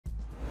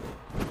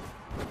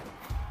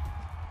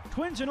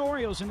Twins and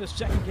Orioles in the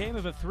second game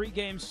of a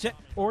three-game set.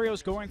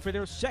 Orioles going for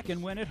their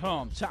second win at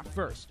home. Top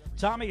first,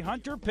 Tommy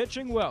Hunter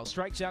pitching well.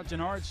 Strikes out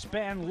Denard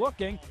Span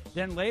looking.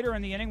 Then later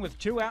in the inning with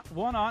 2 out,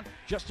 1 on,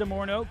 Justin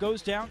Morneau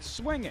goes down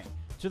swinging.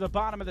 To the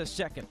bottom of the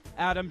second,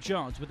 Adam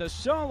Jones with a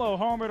solo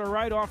homer to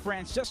right off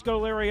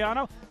Francisco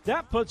Liriano.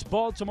 That puts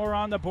Baltimore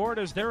on the board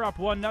as they're up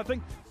 1-0.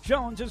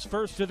 Jones is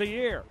first of the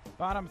year.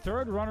 Bottom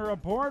third, runner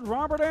aboard,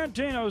 Robert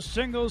Antino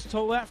singles to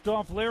left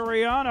off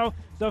Liriano.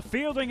 The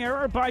fielding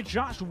error by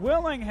Josh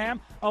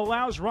Willingham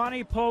allows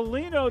Ronnie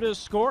Polino to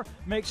score,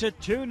 makes it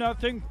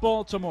 2-0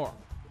 Baltimore.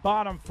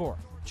 Bottom fourth,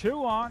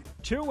 2 on,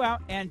 2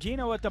 out.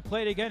 Andino at the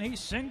plate again. He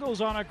singles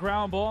on a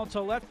ground ball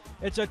to left.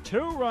 It's a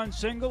 2-run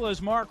single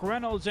as Mark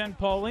Reynolds and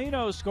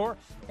Paulino score.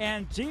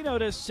 Andino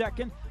to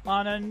second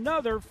on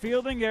another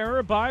fielding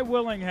error by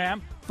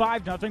Willingham.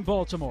 5-0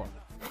 Baltimore.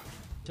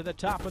 To the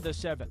top of the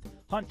seventh,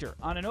 Hunter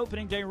on an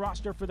opening day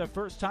roster for the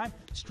first time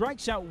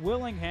strikes out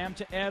Willingham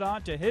to add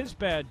on to his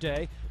bad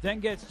day, then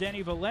gets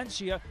Danny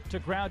Valencia to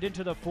ground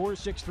into the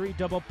 4-6-3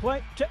 double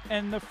play to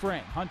end the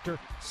frame. Hunter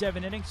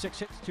 7 innings, 6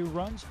 hits, 2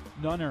 runs,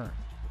 none earned.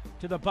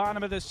 To the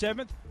bottom of the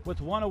seventh,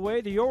 with 1 away,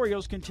 the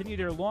Orioles continue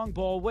their long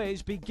ball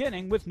ways,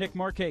 beginning with Nick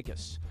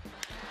Markakis.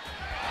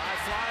 High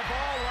fly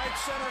ball, right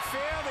center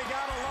field. He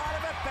got a lot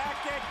of it. Back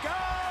it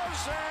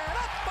goes, and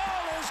that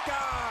ball is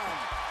gone.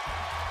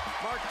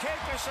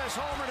 Markakis has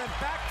homered in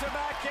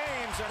back-to-back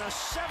games and a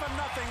 7-0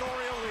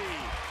 Oriole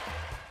lead.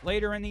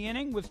 Later in the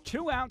inning, with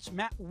 2 outs,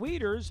 Matt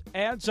Wieters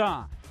adds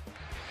on.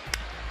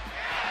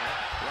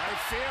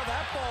 Right field,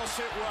 that ball's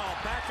hit well.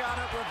 Back on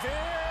it,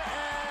 Revere,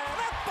 and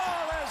that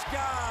ball is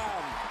gone.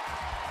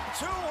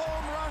 2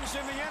 home runs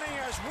in the inning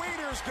as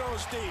Wieters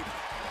goes deep.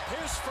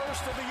 His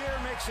first of the year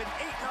makes it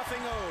 8-0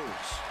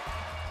 O's.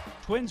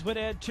 Twins would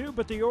add 2,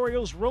 but the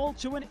Orioles roll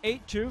to an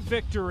 8-2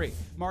 victory.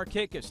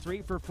 Markakis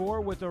 3 for 4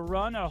 with a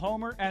run, a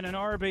homer, and an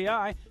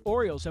RBI.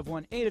 Orioles have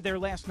won 8 of their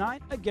last 9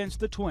 against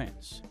the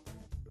Twins.